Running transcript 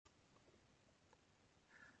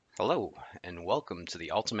Hello, and welcome to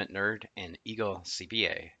the Ultimate Nerd and Eagle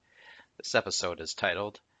CPA. This episode is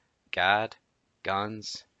titled God,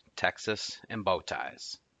 Guns, Texas, and Bow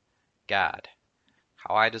Ties. God,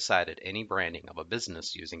 how I decided any branding of a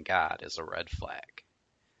business using God is a red flag.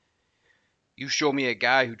 You show me a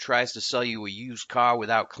guy who tries to sell you a used car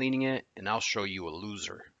without cleaning it, and I'll show you a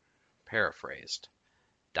loser. Paraphrased,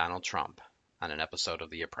 Donald Trump on an episode of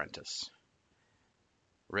The Apprentice.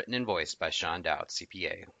 Written and voiced by Sean Dowd,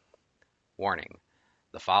 CPA. Warning.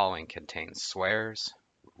 The following contains swears,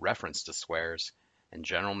 reference to swears, and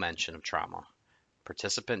general mention of trauma.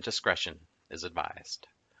 Participant discretion is advised.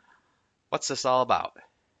 What's this all about?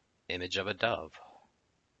 Image of a dove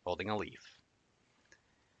holding a leaf.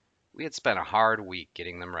 We had spent a hard week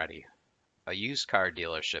getting them ready. A used car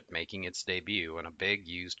dealership making its debut in a big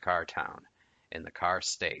used car town in the car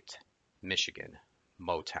state, Michigan,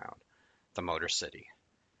 Motown, the Motor City.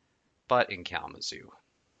 But in Kalamazoo.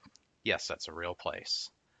 Yes, that's a real place.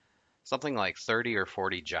 Something like 30 or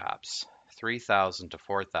 40 jobs, $3,000 to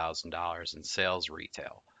 $4,000 in sales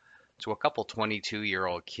retail. To a couple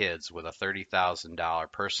 22-year-old kids with a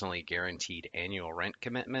 $30,000 personally guaranteed annual rent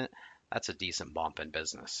commitment, that's a decent bump in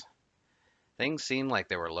business. Things seemed like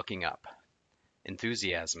they were looking up.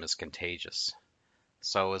 Enthusiasm is contagious.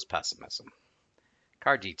 So is pessimism.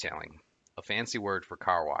 Car detailing, a fancy word for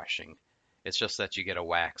car washing. It's just that you get a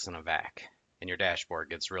wax and a vac, and your dashboard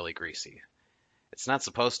gets really greasy. It's not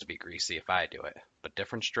supposed to be greasy if I do it, but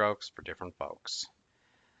different strokes for different folks.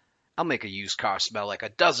 I'll make a used car smell like a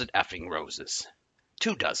dozen effing roses.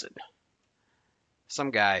 2 dozen.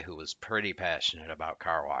 Some guy who was pretty passionate about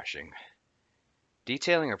car washing.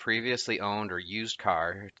 Detailing a previously owned or used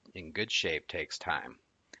car in good shape takes time.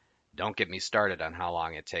 Don't get me started on how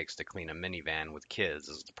long it takes to clean a minivan with kids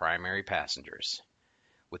as the primary passengers.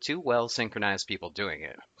 With 2 well-synchronized people doing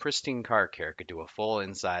it, pristine car care could do a full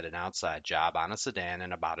inside and outside job on a sedan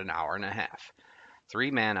in about an hour and a half.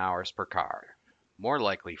 3 man-hours per car. More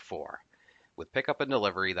likely 4. With pickup and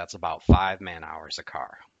delivery, that's about 5 man-hours a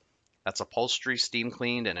car. That's upholstery steam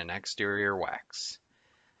cleaned and an exterior wax.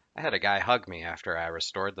 I had a guy hug me after I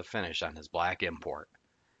restored the finish on his black import.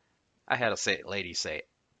 I had a lady say,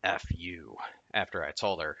 F you, after I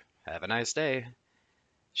told her, have a nice day.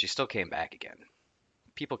 She still came back again.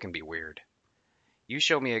 People can be weird. You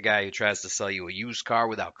show me a guy who tries to sell you a used car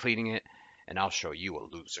without cleaning it, and I'll show you a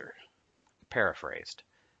loser. Paraphrased,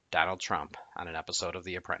 Donald Trump on an episode of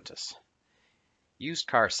The Apprentice. Used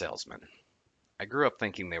car salesman. I grew up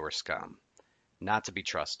thinking they were scum, not to be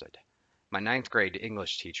trusted. My ninth grade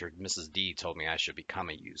English teacher, Mrs. D, told me I should become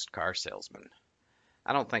a used car salesman.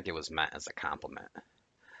 I don't think it was meant as a compliment.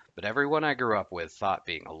 But everyone I grew up with thought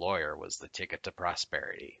being a lawyer was the ticket to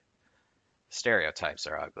prosperity. Stereotypes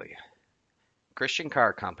are ugly. Christian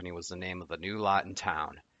Car Company was the name of the new lot in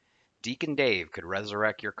town. Deacon Dave could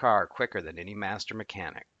resurrect your car quicker than any master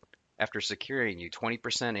mechanic. After securing you 20%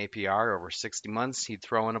 APR over 60 months, he'd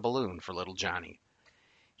throw in a balloon for little Johnny.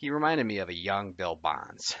 He reminded me of a young Bill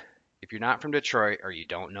Bonds. If you're not from Detroit or you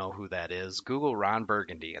don't know who that is, Google Ron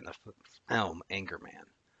Burgundy and the film Anchorman.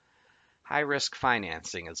 High-risk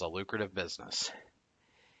financing is a lucrative business.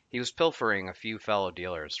 He was pilfering a few fellow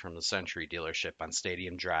dealers from the Century dealership on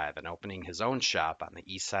Stadium Drive and opening his own shop on the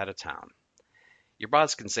east side of town. Your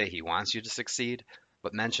boss can say he wants you to succeed,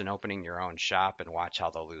 but mention opening your own shop and watch how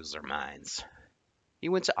they'll lose their minds. He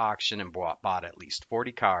went to auction and bought at least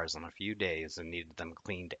 40 cars in a few days and needed them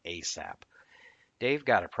cleaned ASAP. Dave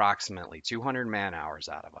got approximately 200 man-hours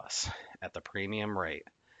out of us at the premium rate.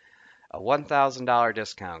 A $1,000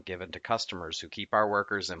 discount given to customers who keep our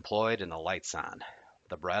workers employed and the lights on.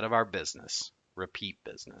 The bread of our business. Repeat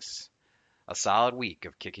business. A solid week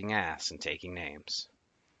of kicking ass and taking names.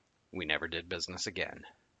 We never did business again.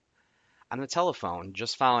 On the telephone,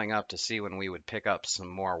 just following up to see when we would pick up some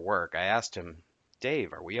more work, I asked him,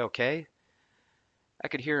 Dave, are we okay? I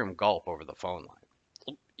could hear him gulp over the phone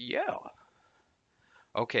line. Yeah.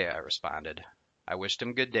 Okay, I responded. I wished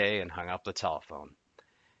him good day and hung up the telephone.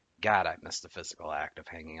 God, I missed the physical act of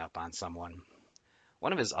hanging up on someone.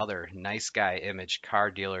 One of his other nice guy image car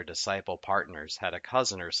dealer disciple partners had a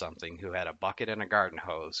cousin or something who had a bucket and a garden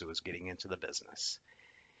hose who was getting into the business.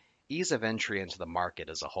 Ease of entry into the market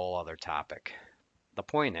is a whole other topic. The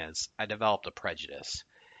point is, I developed a prejudice.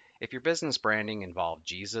 If your business branding involved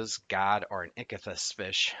Jesus, God, or an ichthys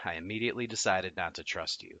fish, I immediately decided not to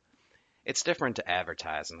trust you. It's different to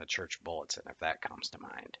advertise in the church bulletin if that comes to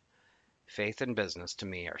mind. Faith and business to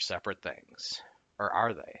me are separate things. Or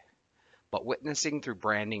are they? But witnessing through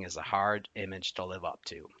branding is a hard image to live up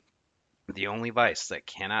to. The only vice that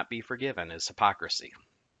cannot be forgiven is hypocrisy.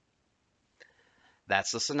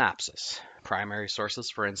 That's the synopsis. Primary sources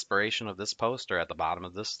for inspiration of this post are at the bottom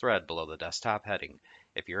of this thread below the desktop heading.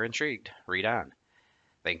 If you're intrigued, read on.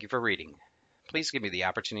 Thank you for reading. Please give me the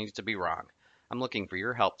opportunity to be wrong. I'm looking for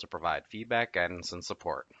your help to provide feedback, guidance, and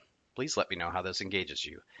support. Please let me know how this engages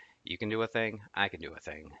you. You can do a thing, I can do a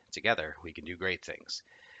thing. Together, we can do great things.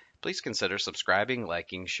 Please consider subscribing,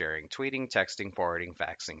 liking, sharing, tweeting, texting, forwarding,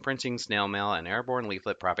 faxing, printing, snail mail, and airborne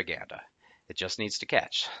leaflet propaganda. It just needs to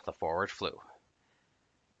catch the forward flu.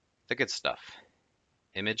 The good stuff.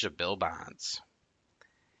 Image of Bill Bonds.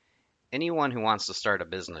 Anyone who wants to start a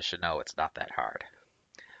business should know it's not that hard.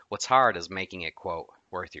 What's hard is making it, quote,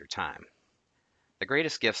 worth your time. The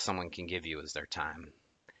greatest gift someone can give you is their time.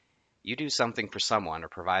 You do something for someone or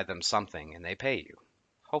provide them something and they pay you,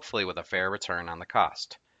 hopefully with a fair return on the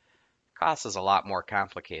cost. Cost is a lot more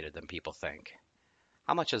complicated than people think.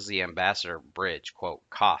 How much has the Ambassador Bridge, quote,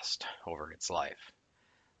 cost over its life?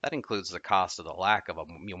 That includes the cost of the lack of a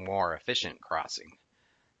more efficient crossing.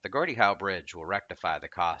 The Gordie Howe Bridge will rectify the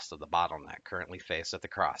cost of the bottleneck currently faced at the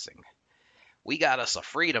crossing. We got us a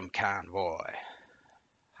freedom convoy.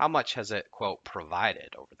 How much has it, quote,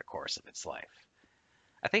 provided over the course of its life?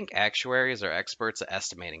 I think actuaries are experts at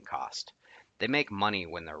estimating cost. They make money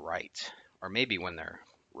when they're right, or maybe when they're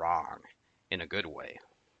wrong, in a good way.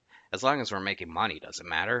 As long as we're making money, does it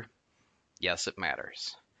matter? Yes, it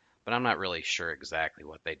matters. But I'm not really sure exactly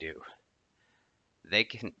what they do. They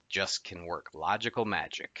can work logical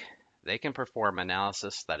magic. They can perform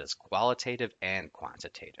analysis that is qualitative and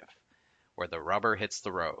quantitative, where the rubber hits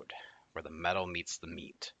the road, where the metal meets the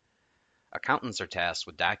meat. Accountants are tasked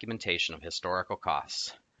with documentation of historical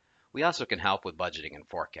costs. We also can help with budgeting and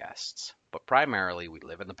forecasts, but primarily we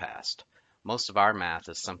live in the past. Most of our math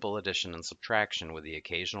is simple addition and subtraction with the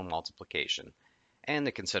occasional multiplication and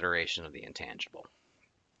the consideration of the intangible.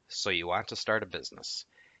 So you want to start a business.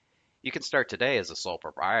 You can start today as a sole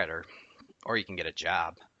proprietor, or you can get a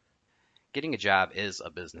job. Getting a job is a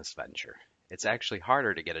business venture. It's actually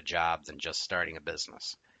harder to get a job than just starting a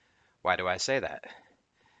business. Why do I say that?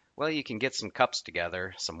 Well, you can get some cups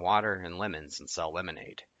together, some water and lemons, and sell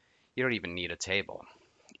lemonade. You don't even need a table.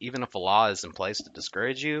 Even if a law is in place to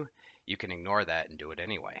discourage you, you can ignore that and do it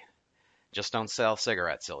anyway. Just don't sell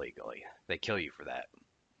cigarettes illegally. They kill you for that.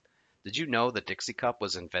 Did you know the Dixie cup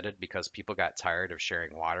was invented because people got tired of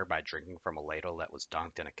sharing water by drinking from a ladle that was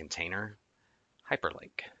dunked in a container?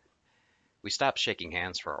 Hyperlink. We stopped shaking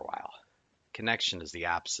hands for a while. Connection is the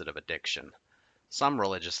opposite of addiction. Some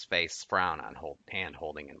religious faiths frown on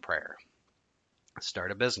hand-holding in prayer. Start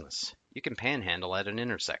a business. You can panhandle at an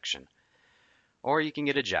intersection. Or you can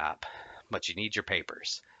get a job, but you need your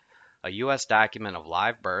papers. A U.S. document of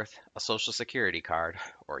live birth, a social security card,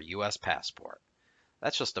 or a U.S. passport.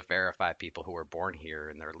 That's just to verify people who were born here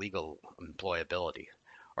and their legal employability,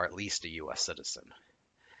 or at least a U.S. citizen.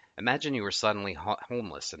 Imagine you were suddenly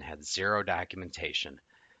homeless and had zero documentation.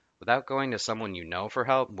 Without going to someone you know for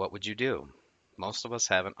help, what would you do? Most of us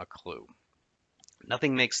haven't a clue.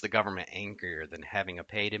 Nothing makes the government angrier than having a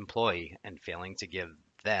paid employee and failing to give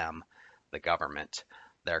them, the government,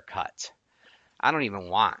 their cut. I don't even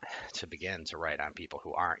want to begin to write on people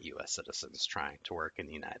who aren't U.S. citizens trying to work in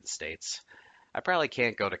the United States. I probably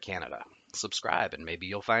can't go to Canada. Subscribe and maybe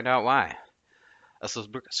you'll find out why. A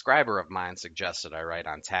subscriber of mine suggested I write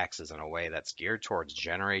on taxes in a way that's geared towards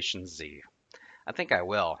Generation Z. I think I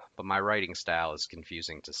will, but my writing style is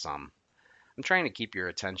confusing to some. I'm trying to keep your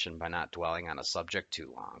attention by not dwelling on a subject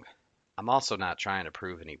too long. I'm also not trying to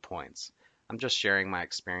prove any points. I'm just sharing my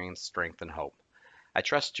experience, strength, and hope. I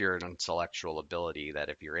trust your intellectual ability that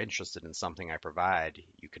if you're interested in something I provide,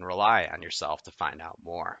 you can rely on yourself to find out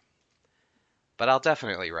more. But I'll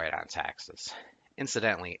definitely write on taxes.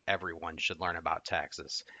 Incidentally, everyone should learn about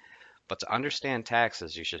taxes. But to understand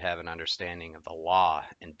taxes, you should have an understanding of the law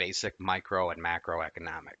in basic micro and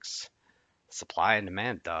macroeconomics. Supply and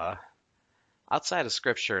demand, duh. Outside of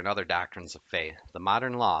scripture and other doctrines of faith, the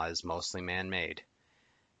modern law is mostly man-made.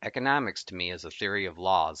 Economics to me is a theory of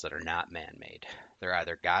laws that are not man-made. They're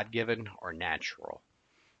either God-given or natural.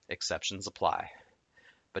 Exceptions apply.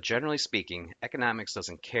 But generally speaking, economics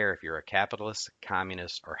doesn't care if you're a capitalist,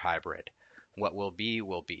 communist, or hybrid. What will be,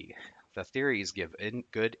 will be. The theories give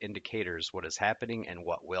good indicators what is happening and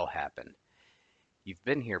what will happen. You've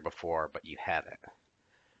been here before, but you haven't.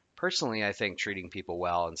 Personally, I think treating people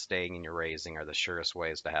well and staying in your raising are the surest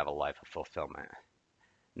ways to have a life of fulfillment.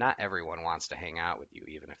 Not everyone wants to hang out with you,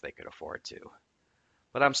 even if they could afford to.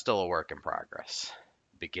 But I'm still a work in progress.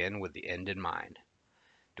 Begin with the end in mind.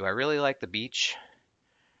 Do I really like the beach?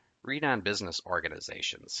 Read on business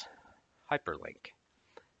organizations. Hyperlink.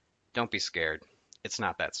 Don't be scared. It's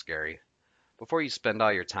not that scary. Before you spend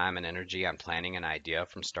all your time and energy on planning an idea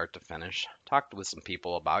from start to finish, talk with some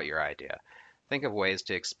people about your idea. Think of ways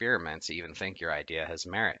to experiment to even think your idea has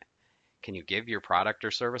merit. Can you give your product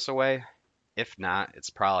or service away? If not,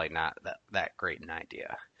 it's probably not that great an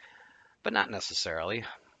idea. But not necessarily.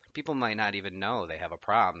 People might not even know they have a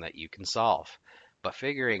problem that you can solve. But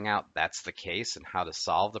figuring out that's the case and how to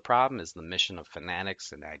solve the problem is the mission of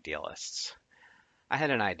fanatics and idealists. I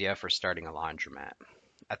had an idea for starting a laundromat.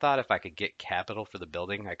 I thought if I could get capital for the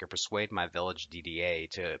building, I could persuade my village DDA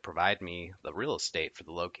to provide me the real estate for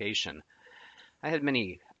the location. I had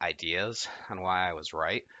many ideas on why I was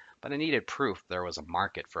right, but I needed proof there was a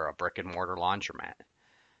market for a brick and mortar laundromat.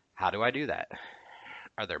 How do I do that?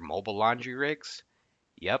 Are there mobile laundry rigs?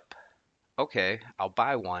 Yep. Okay, I'll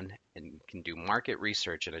buy one and can do market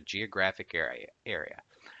research in a geographic area.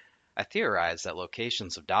 I theorize that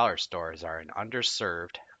locations of dollar stores are in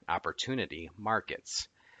underserved opportunity markets.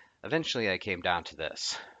 Eventually, I came down to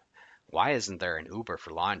this. Why isn't there an Uber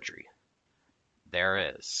for laundry?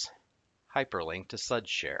 There is. Hyperlink to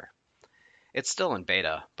SudShare. It's still in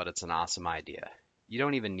beta, but it's an awesome idea. You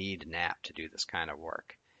don't even need an app to do this kind of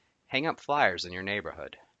work. Hang up flyers in your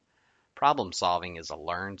neighborhood. Problem solving is a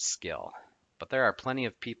learned skill, but there are plenty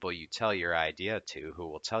of people you tell your idea to who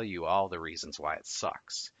will tell you all the reasons why it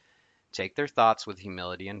sucks. Take their thoughts with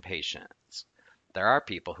humility and patience. There are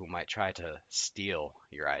people who might try to steal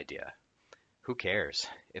your idea. Who cares?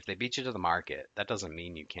 If they beat you to the market, that doesn't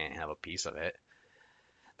mean you can't have a piece of it.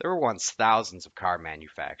 There were once thousands of car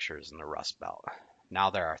manufacturers in the Rust Belt. Now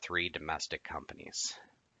there are 3 domestic companies.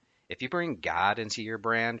 If you bring God into your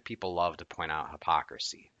brand, people love to point out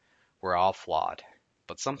hypocrisy. We're all flawed,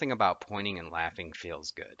 but something about pointing and laughing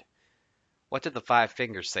feels good. What did the 5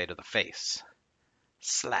 fingers say to the face?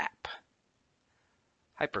 Slap.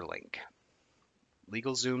 Hyperlink.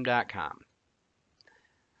 LegalZoom.com.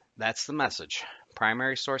 That's the message.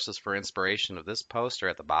 Primary sources for inspiration of this post are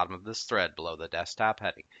at the bottom of this thread below the desktop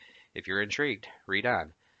heading. If you're intrigued, read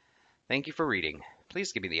on. Thank you for reading.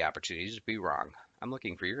 Please give me the opportunity to be wrong. I'm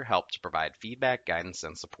looking for your help to provide feedback, guidance,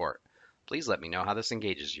 and support. Please let me know how this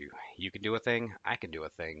engages you. You can do a thing, I can do a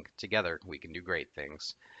thing. Together, we can do great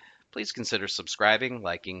things. Please consider subscribing,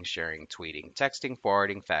 liking, sharing, tweeting, texting,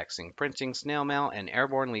 forwarding, faxing, printing, snail mail, and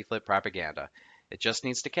airborne leaflet propaganda. It just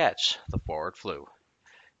needs to catch the forward flu.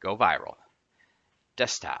 Go viral.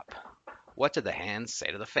 Desktop. What did the hands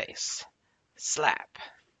say to the face? Slap.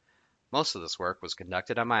 Most of this work was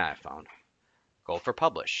conducted on my iPhone. Goal for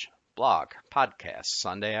publish. Blog, podcast,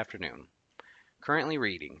 Sunday afternoon. Currently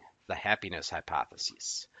reading The Happiness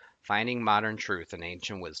Hypothesis. Finding Modern Truth in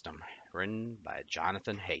Ancient Wisdom. Written by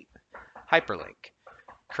Jonathan Haidt. Hyperlink.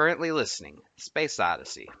 Currently listening Space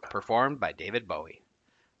Odyssey. Performed by David Bowie.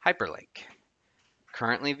 Hyperlink.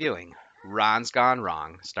 Currently viewing Ron's Gone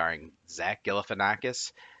Wrong, starring Zach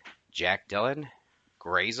Galifianakis, Jack Dillon,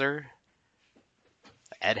 Grazer,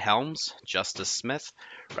 Ed Helms, Justice Smith,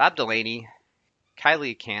 Rob Delaney,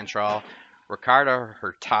 Kylie Cantrell, Ricardo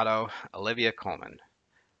Hurtado, Olivia Colman.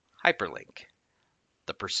 Hyperlink.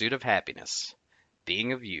 The Pursuit of Happiness.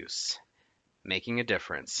 Being of Use. Making a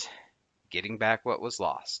Difference. Getting Back What Was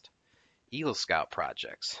Lost. Eagle Scout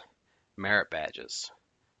Projects. Merit Badges.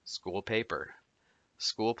 School Paper.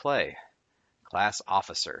 School Play. Class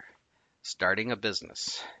Officer. Starting a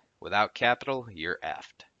Business. Without capital, you're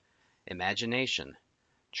effed. Imagination.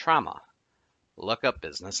 Trauma. Look up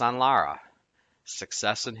business on Lara.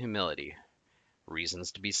 Success and humility.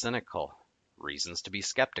 Reasons to be cynical. Reasons to be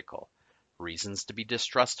skeptical. Reasons to be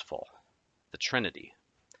distrustful. The Trinity.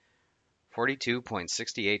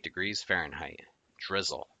 42.68 degrees Fahrenheit.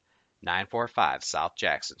 Drizzle. 945 South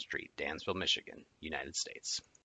Jackson Street, Dansville, Michigan, United States.